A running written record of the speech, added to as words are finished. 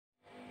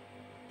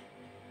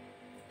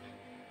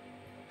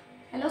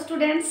Hello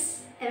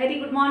students, a very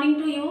good morning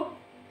to you.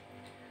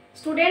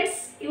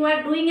 Students, you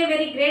are doing a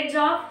very great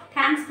job.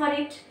 Thanks for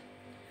it.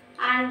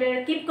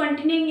 And keep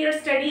continuing your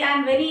study. I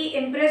am very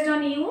impressed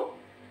on you.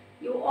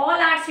 You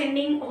all are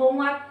sending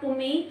homework to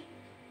me.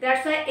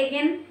 That's why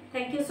again,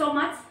 thank you so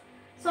much.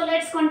 So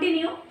let's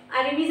continue.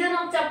 A revision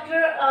of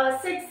chapter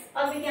 6,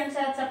 or we can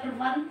say chapter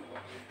 1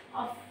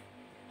 of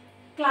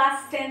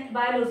class 10th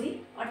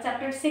biology, or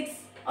chapter 6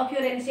 of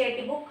your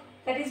NCERT book,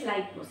 that is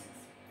life process.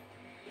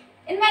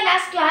 In my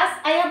last class,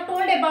 I have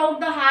told about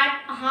the heart,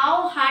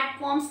 how heart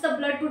pumps the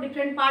blood to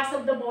different parts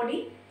of the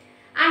body,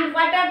 and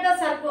what are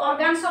the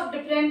organs of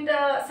different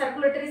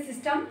circulatory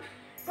system.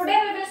 Today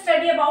we will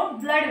study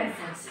about blood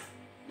vessels.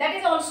 That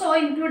is also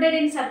included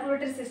in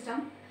circulatory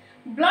system.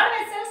 Blood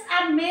vessels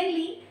are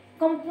mainly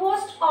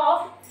composed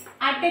of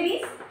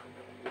arteries,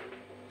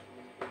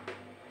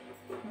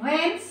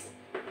 veins,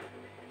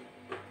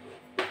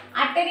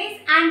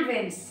 and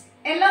veins,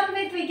 along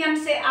with we can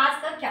say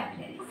as the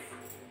capillaries.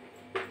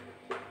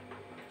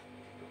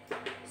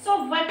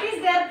 So what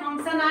is their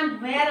function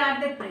and where are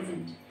they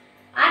present?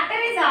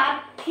 Arteries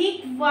are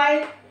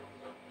thick-walled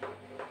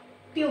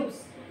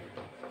tubes.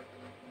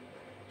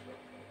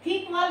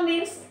 Thick wall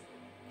means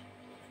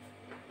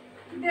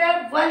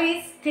their wall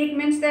is thick,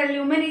 means their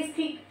lumen is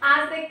thick,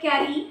 as they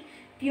carry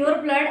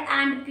pure blood,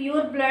 and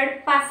pure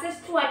blood passes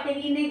through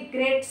artery in a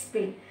great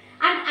speed.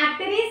 And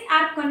arteries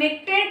are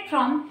connected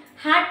from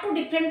heart to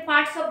different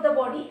parts of the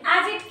body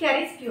as it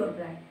carries pure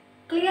blood.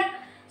 Clear?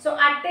 So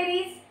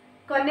arteries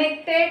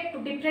connected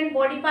to different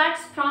body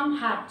parts from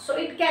heart, so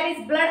it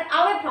carries blood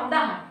away from the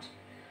heart.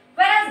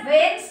 Whereas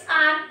veins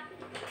are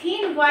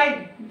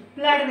thin-walled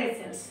blood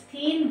vessels,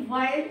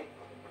 thin-walled,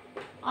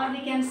 or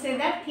we can say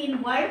that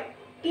thin-walled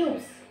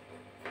tubes.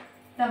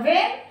 The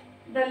vein,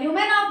 the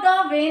lumen of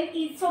the vein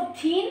is so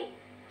thin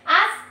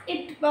as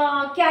it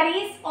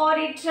carries or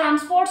it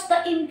transports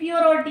the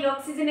impure or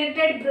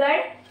deoxygenated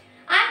blood,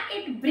 and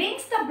it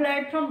brings the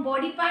blood from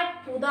body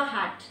part to the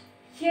heart.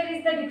 Here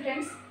is the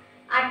difference.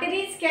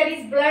 Arteries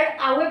carries blood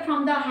away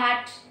from the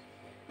heart,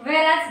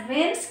 whereas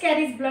veins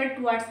carries blood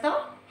towards the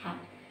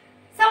heart.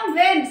 Some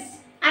veins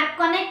are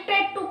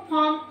connected to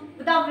form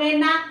the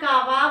vena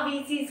cava,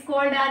 which is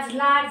called as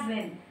large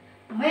vein.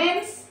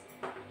 Veins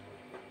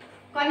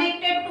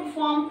connected to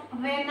form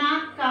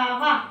vena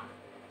cava,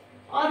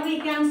 or we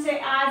can say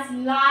as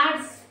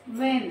large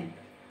vein.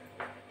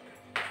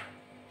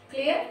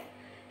 Clear?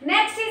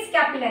 Next is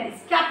capillaries.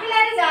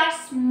 Capillaries are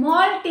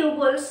small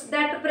tubules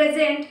that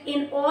present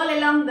in all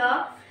along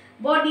the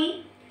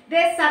body.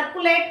 They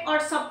circulate or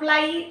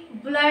supply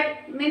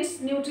blood, means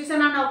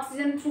nutrition and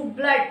oxygen through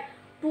blood,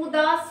 to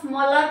the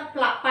smaller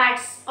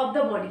parts of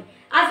the body.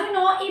 As we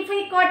know, if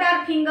we cut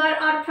our finger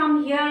or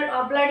from here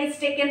blood is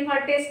taken for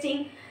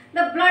testing,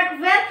 the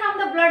blood, where from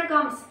the blood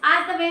comes?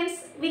 As the veins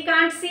we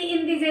can't see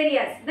in these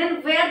areas,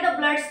 then where the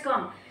bloods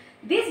come?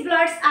 These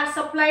bloods are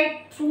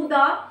supplied through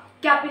the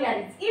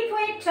capillaries. If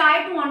we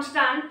try to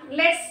understand,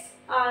 let's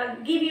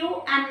give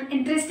you an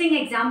interesting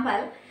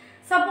example.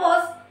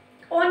 Suppose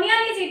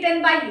onion is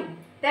eaten by you.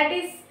 That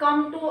is,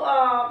 come to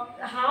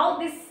how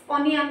this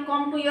onion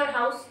come to your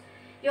house.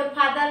 Your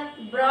father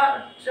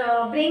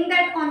bring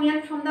that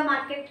onion from the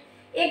market.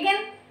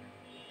 Again,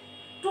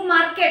 to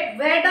market,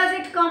 where does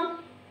it come?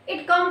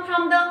 It comes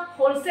from the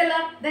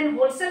wholesaler. Then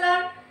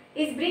wholesaler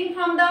is bring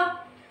from the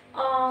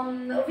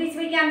which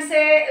we can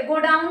say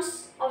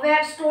godowns,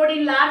 where stored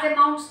in large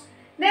amounts.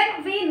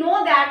 Then we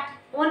know that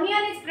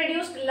onion is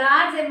produced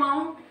large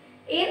amount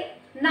in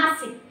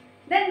Nasik.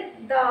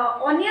 Then the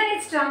onion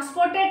is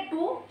transported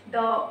to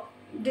the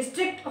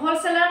district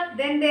wholesaler.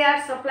 Then they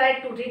are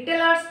supplied to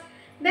retailers.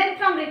 Then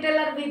from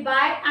retailer we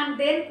buy and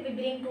then we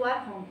bring to our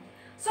home.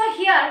 So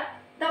here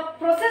the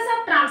process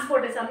of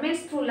transportation means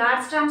through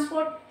large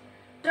transport.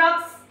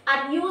 Trucks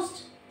are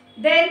used.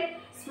 Then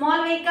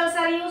small vehicles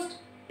are used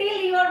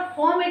till your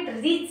home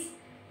it reaches.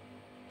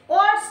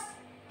 Or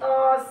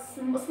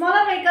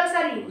smaller vehicles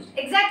are used.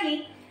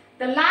 Exactly,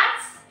 the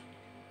large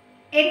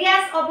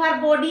areas of our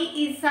body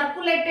is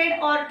circulated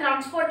or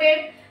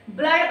transported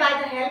blood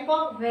by the help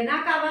of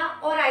vena cava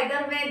or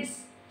either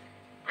veins,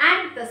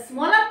 and the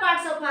smaller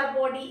parts of our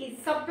body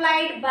is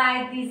supplied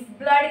by these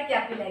blood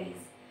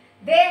capillaries.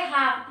 They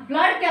have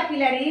blood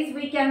capillaries,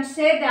 we can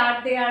say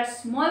that they are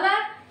smaller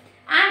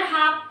and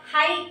have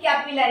high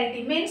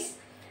capillarity, means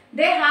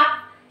they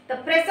have the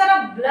pressure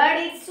of blood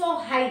is so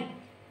high.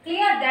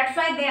 Clear? That's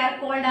why they are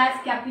called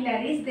as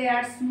capillaries. They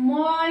are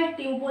small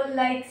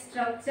tubule-like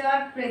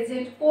structure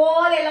present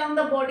all along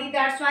the body.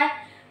 That's why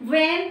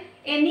when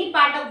any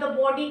part of the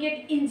body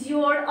get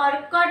injured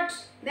or cut,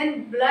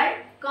 then blood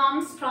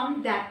comes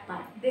from that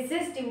part. This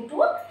is due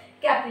to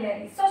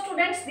capillaries. So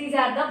students, these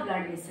are the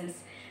blood vessels.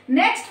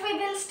 Next we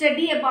will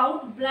study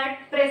about blood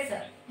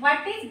pressure.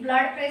 What is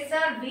blood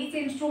pressure? Which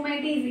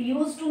instrument is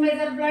used to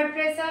measure blood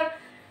pressure?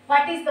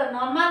 What is the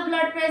normal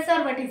blood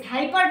pressure? What is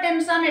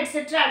hypertension,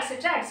 etc.,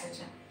 etc.,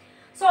 etc.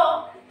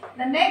 So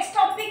the next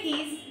topic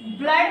is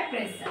blood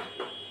pressure.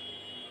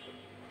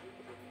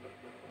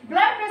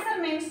 Blood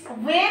pressure means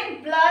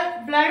when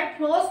blood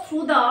flows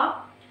through the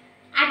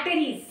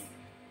arteries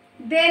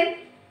then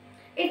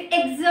it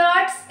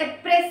exerts a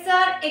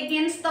pressure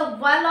against the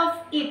wall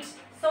of it.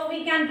 So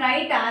we can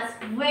write as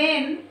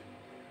when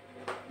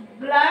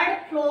blood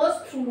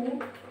flows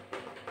through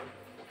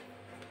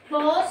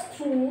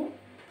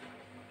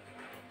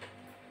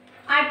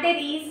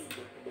arteries,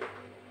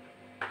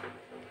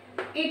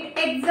 it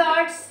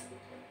exerts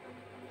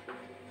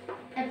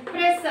a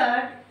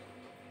pressure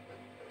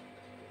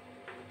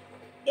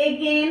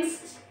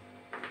against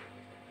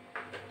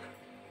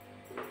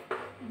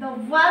the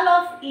wall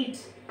of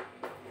it.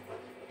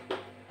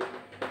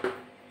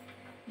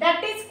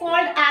 That is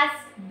called as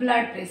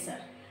blood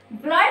pressure.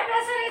 Blood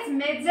pressure is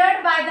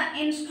measured by the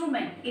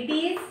instrument. It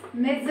is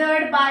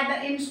measured by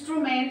the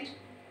instrument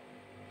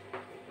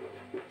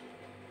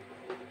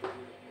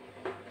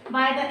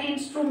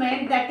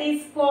that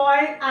is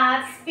called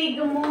as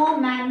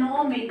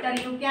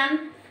sphygmomanometer. You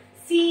can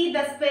see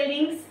the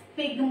spellings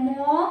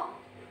sphygmomanometer.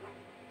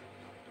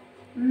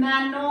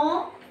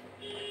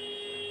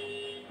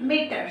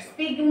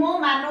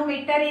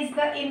 Sphygmomanometer is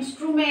the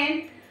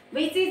instrument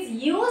which is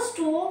used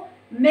to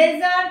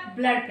measure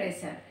blood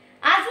pressure.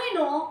 As we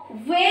know,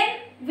 when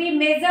we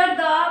measure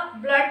the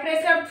blood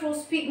pressure through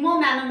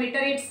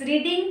sphygmomanometer, its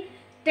reading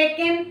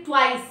taken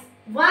twice.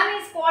 One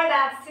is called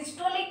as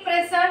systolic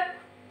pressure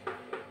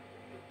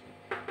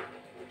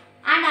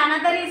and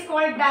another is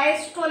called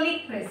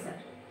diastolic pressure.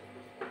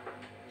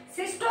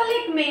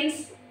 Systolic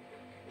means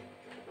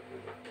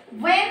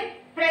when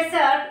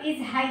pressure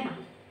is high.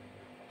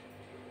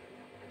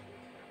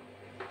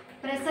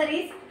 Pressure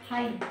is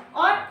high,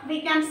 or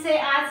we can say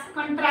as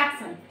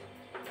contraction.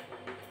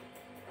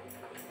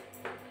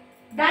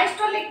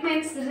 Diastolic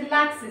means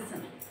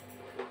relaxation.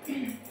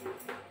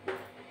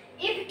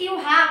 If you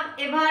have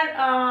ever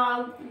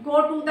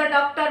go to the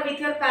doctor with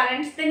your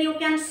parents, then you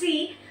can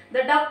see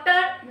the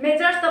doctor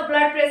measures the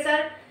blood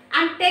pressure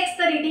and takes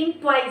the reading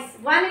twice.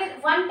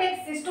 One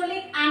takes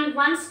systolic and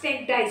one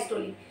takes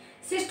diastolic.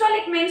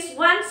 Systolic means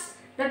once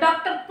the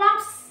doctor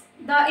pumps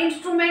the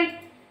instrument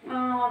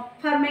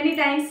for many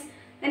times,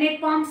 then it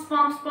pumps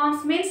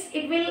means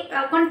it will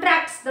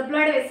contracts the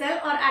blood vessel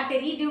or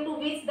artery, due to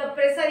which the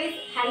pressure is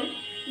high.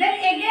 Then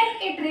again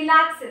it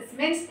relaxes,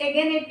 means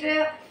again it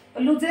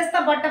loses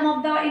the bottom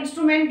of the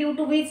instrument, due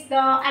to which the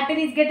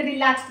arteries get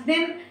relaxed.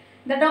 Then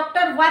the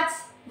doctor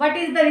watches what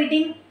is the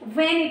reading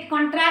when it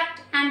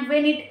contracts and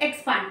when it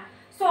expands.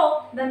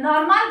 So the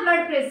normal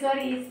blood pressure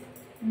is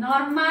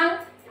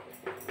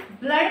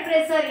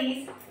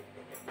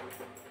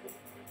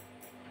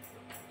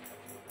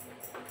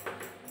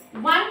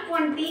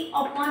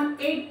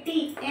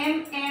 120/80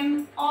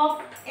 mm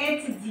of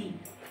Hg.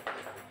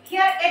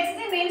 Here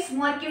Hg means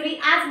mercury.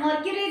 As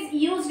mercury is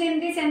used in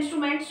this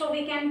instrument, so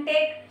we can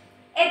take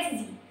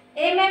Hg.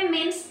 mm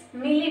means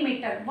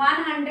millimeter.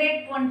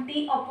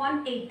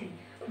 120/80.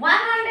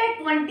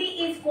 120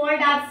 is called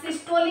as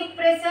systolic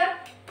pressure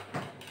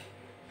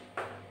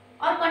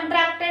or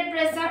contracted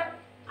pressure,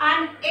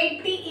 and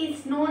 80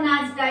 is known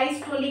as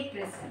diastolic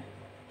pressure.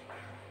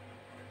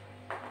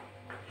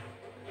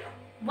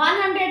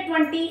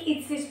 120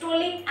 is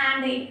systolic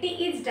and 80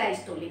 is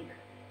diastolic.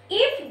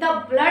 If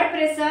the blood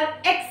pressure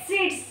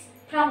exceeds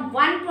from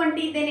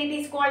 120, then it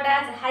is called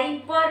as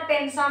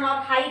hypertension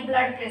or high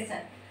blood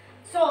pressure.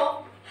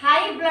 So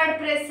high blood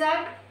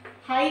pressure,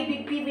 high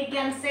BP we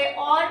can say,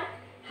 or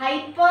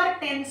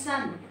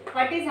hypertension.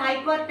 What is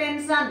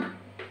hypertension?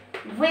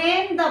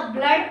 When the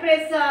blood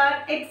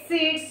pressure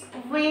exceeds,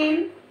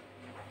 when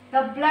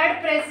the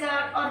blood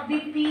pressure or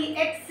BP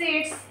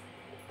exceeds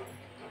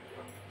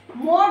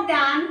more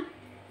than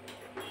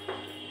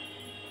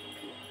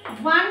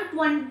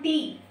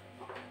 120,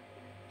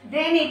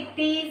 then it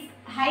is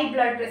high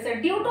blood pressure.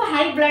 Due to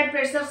high blood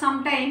pressure,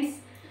 sometimes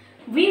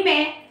we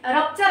may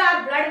rupture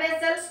our blood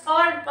vessels,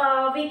 or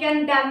we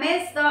can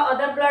damage the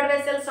other blood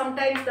vessels.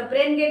 Sometimes the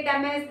brain get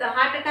damaged, the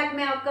heart attack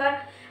may occur,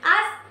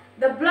 as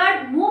the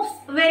blood moves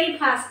very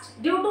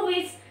fast, due to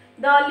which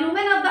the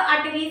lumen of the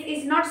arteries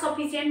is not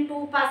sufficient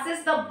to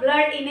passes the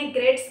blood in a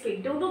great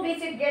speed, due to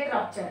which it get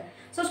ruptured.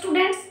 So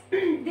students,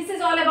 this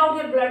is all about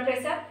your blood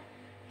pressure.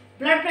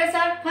 Blood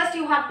pressure, first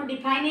you have to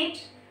define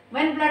it.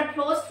 When blood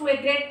flows through a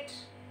great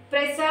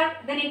pressure,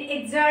 then it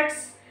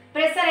exerts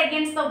pressure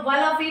against the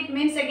wall of it,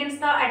 means against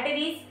the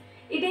arteries.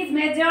 It is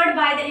measured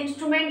by the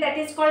instrument that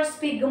is called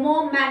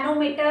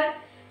sphygmomanometer,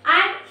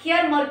 and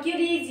here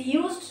mercury is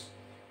used.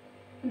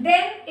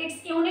 Then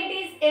its unit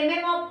is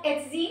mm of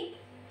Hg.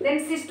 Then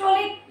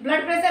systolic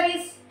blood pressure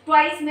is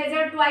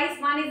measured twice.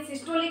 One is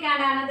systolic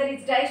and another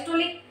is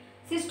diastolic.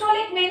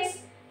 Systolic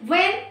means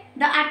when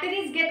the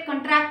arteries get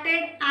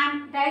contracted,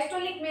 and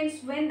diastolic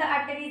means when the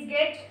arteries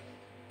get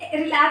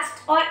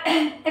relaxed or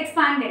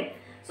expanded.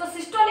 So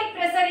systolic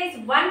pressure is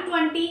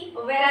 120,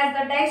 whereas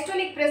the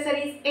diastolic pressure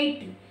is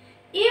 80.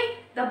 If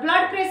the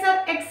blood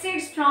pressure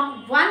exceeds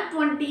from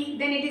 120,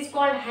 then it is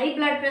called high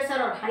blood pressure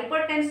or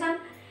hypertension,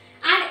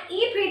 and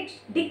if it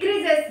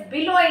decreases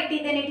below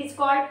 80, then it is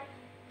called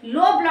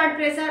low blood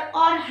pressure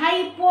or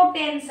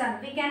hypotension.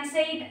 We can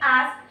say it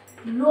as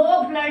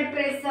low blood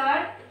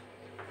pressure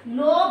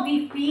low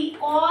BP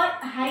or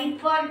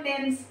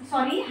hypertension.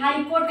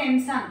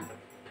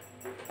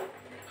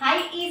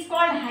 High is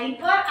called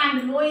hyper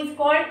and low is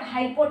called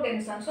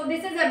hypotension. So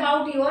this is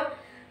about your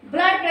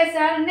blood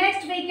pressure.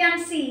 Next we can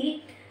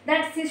see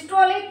that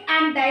systolic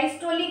and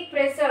diastolic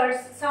pressures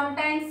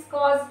sometimes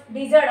cause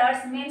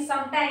disorders. Means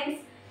sometimes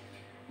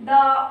the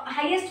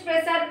highest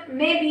pressure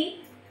may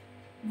be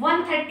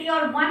 130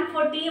 or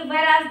 140,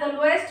 whereas the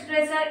lowest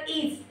pressure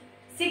is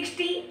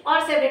 60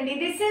 or 70.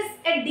 This is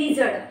a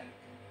disorder.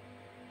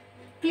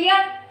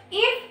 Clear?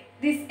 If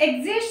this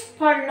exists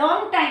for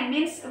long time,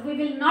 means we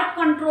will not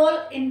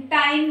control in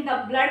time,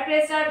 the blood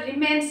pressure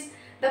remains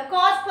the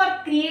cause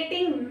for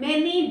creating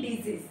many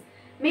diseases.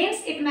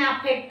 Means it may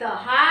affect the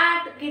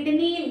heart,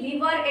 kidney,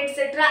 liver,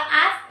 etc.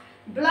 as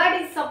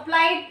blood is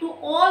supplied to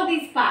all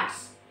these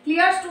parts.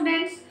 Clear,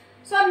 students?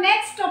 So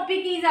next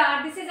topic is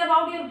this is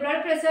about your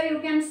blood pressure. You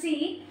can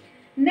see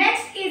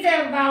next is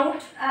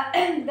about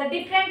the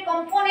different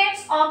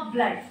components of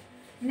blood.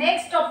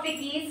 Next topic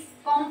is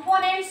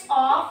components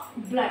of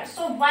blood.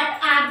 So what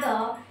are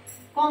the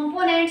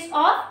components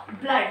of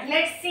blood?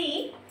 Let's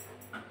see.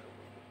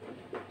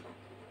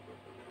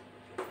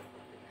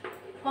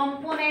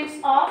 Components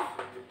of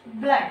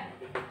blood.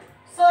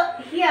 So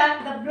here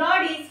the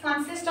blood is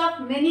consist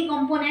of many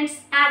components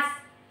as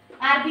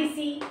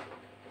RBC,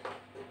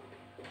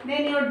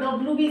 then your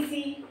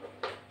WBC,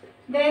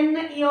 then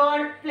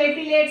your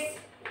platelets.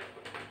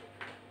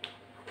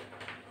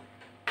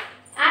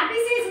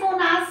 RBC is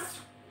known as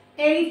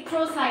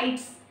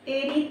erythrocytes.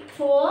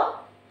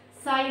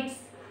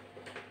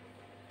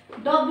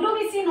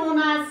 WBC known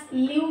as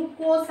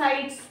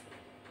leukocytes,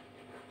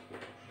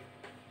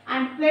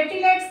 and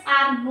platelets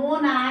are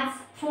known as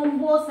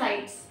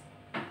thrombocytes.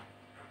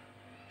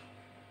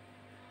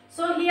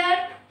 So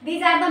here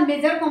these are the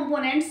major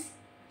components.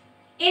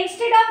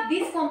 Instead of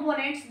these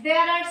components,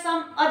 there are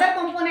some other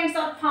components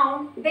are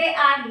found. They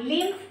are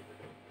lymph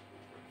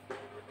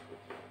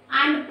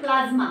and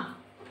plasma.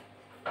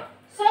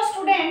 So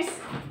students,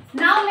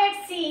 now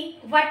let's see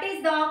what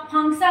is the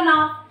function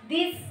of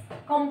these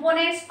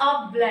components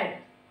of blood.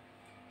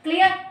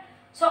 Clear?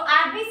 So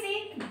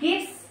RBC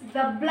gives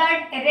the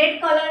blood a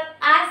red color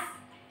as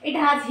it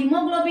has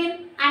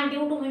hemoglobin, and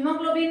due to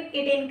hemoglobin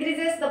it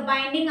increases the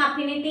binding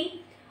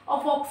affinity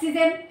of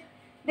oxygen.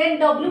 Then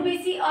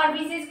WBC or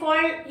which is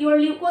called your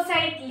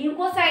leukocyte.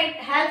 Leukocyte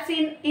helps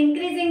in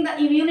increasing the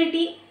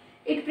immunity.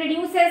 It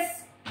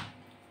produces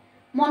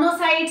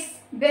monocytes,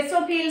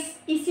 basophils,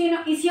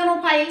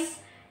 eosinophils.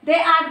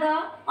 They are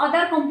the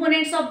other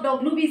components of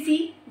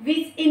WBC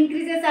which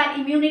increases our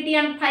immunity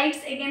and fights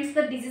against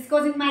the disease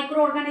causing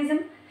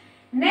microorganism.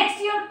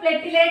 Next your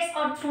platelets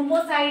or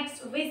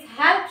thrombocytes which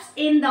helps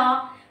in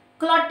the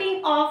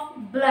clotting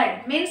of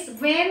blood. Means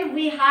when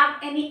we have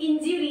any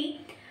injury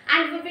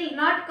and we will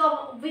not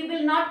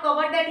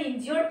cover that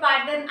injured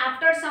part, then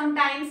after some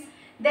times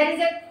there is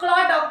a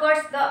clot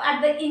occurs at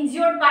the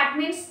injured part,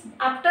 means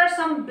after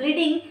some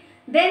bleeding,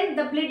 then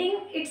the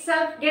bleeding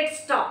itself gets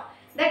stopped.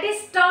 That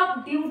is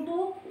stopped due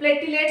to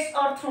platelets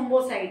or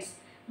thrombocytes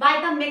by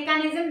the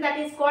mechanism that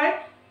is called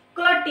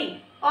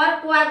clotting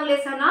or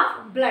coagulation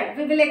of blood.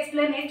 We will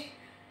explain it.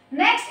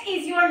 Next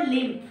is your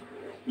lymph.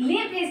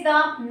 Lymph is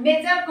the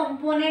major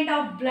component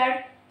of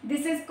blood.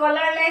 This is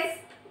colorless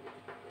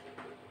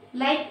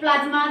like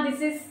plasma.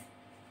 This is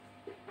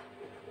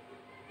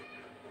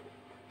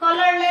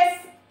colorless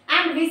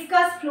and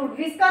viscous fluid.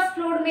 Viscous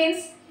fluid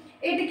means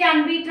it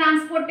can be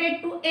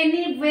transported to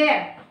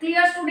anywhere.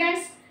 Clear,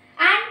 students?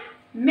 And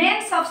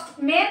main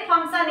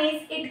function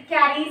is it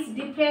carries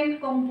different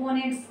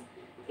components.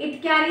 Its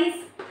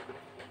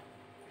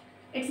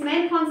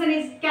main function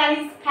is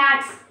carries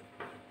fats.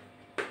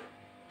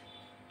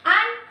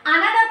 And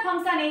another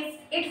function is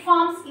it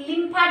forms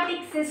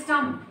lymphatic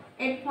system.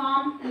 It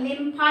forms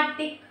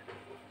lymphatic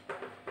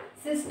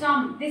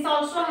system. This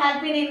also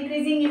helps in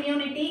increasing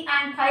immunity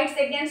and fights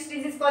against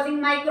disease causing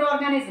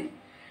microorganism.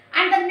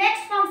 And the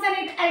next function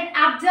it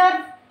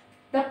absorbs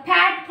the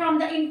fat from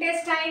the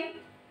intestine.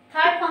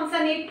 Third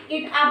function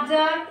it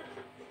absorbs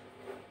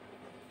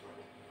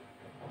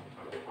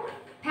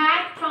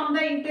fat from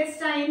the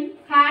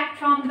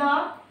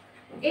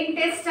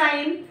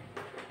intestine.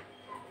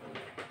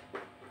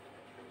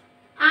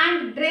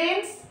 And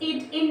drains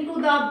it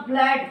into the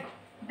blood.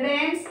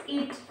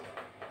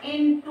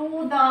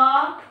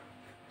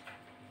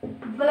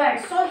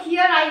 So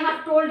here I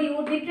have told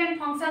you different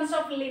functions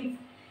of lymph.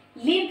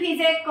 Lymph is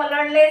a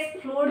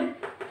colorless fluid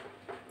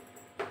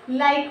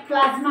like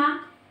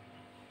plasma.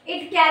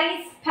 It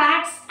carries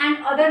fats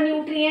and other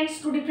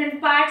nutrients to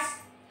different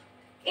parts.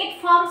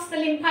 It forms the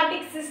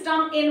lymphatic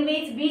system in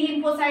which B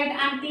lymphocyte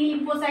and T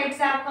lymphocytes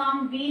are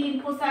formed.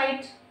 B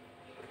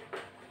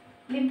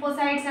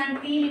lymphocytes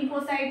and T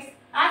lymphocytes.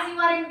 As you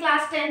are in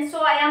class 10,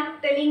 so I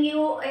am telling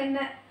you in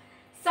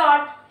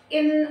short.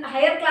 In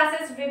higher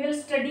classes we will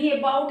study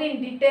about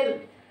in detail.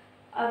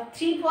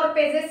 3-4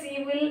 pages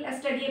you will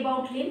study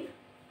about lymph.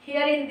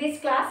 Here in this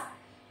class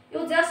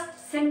you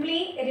just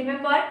simply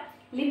remember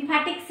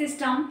lymphatic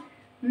system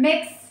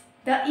makes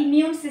the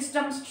immune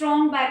system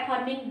strong by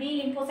forming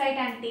B lymphocyte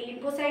and T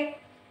lymphocyte.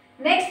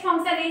 Next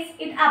function is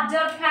it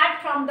absorbs fat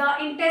from the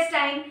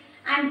intestine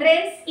and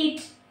drains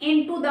it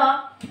into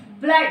the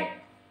blood.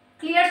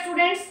 Clear,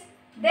 students?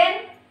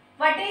 Then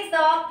what is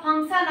the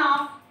function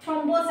of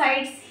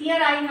thrombocytes?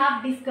 Here I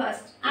have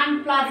discussed.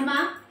 And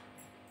plasma.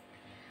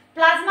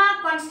 Plasma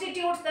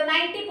constitutes the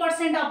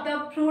 90% of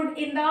the fluid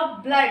in the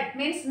blood.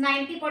 Means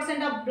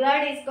 90% of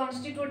blood is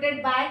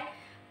constituted by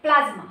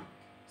plasma.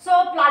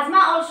 So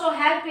plasma also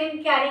help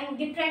in carrying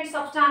different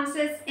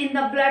substances in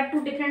the blood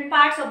to different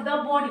parts of the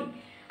body.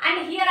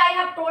 And here I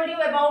have told you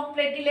about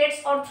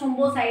platelets or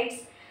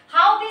thrombocytes.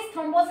 How these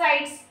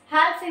thrombocytes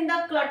helps in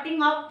the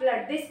clotting of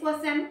blood. This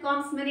question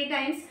comes many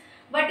times.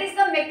 What is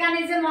the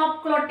mechanism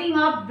of clotting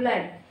of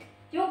blood?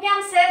 You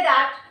can say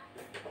that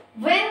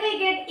when we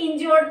get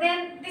injured,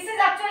 then this is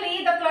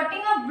actually the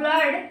clotting of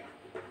blood.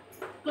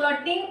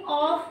 Clotting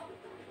of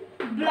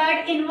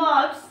blood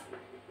involves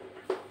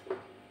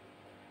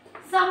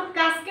some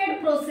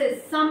cascade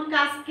process.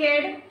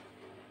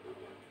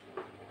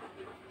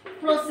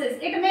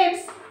 It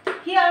means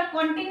here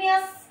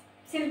continuous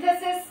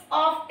synthesis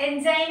of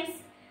enzymes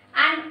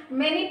and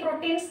many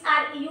proteins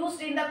are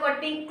used in the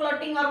clotting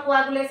or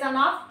coagulation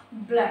of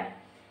blood.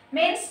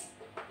 Means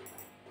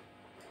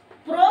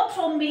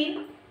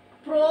prothrombin,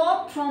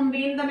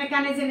 the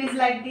mechanism is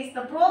like this.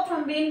 The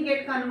prothrombin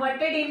get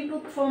converted into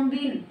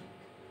thrombin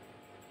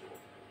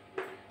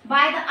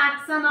by the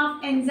action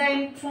of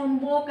enzyme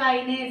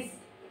thrombokinase.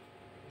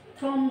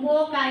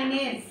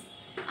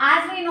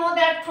 As we know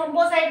that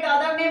thrombocyte, the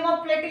other name of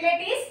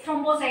platelet is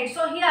thrombocyte.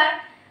 So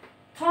here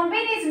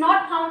thrombin is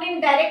not found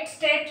in direct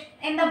state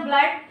in the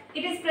blood.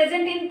 It is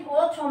present in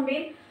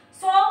prothrombin.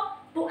 So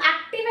to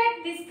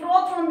activate this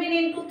prothrombin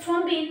into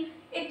thrombin,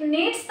 it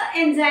needs the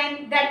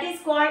enzyme that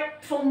is called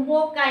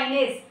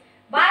thrombokinase.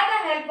 By the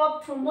help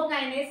of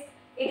thrombokinase,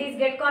 it is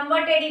get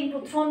converted into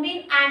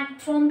thrombin, and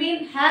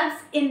thrombin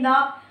helps in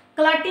the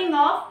clotting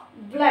of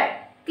blood.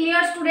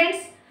 Clear,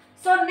 students?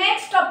 So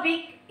next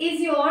topic is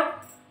your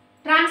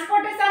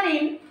transportation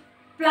in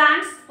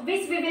plants,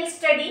 which we will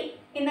study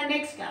in the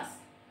next class.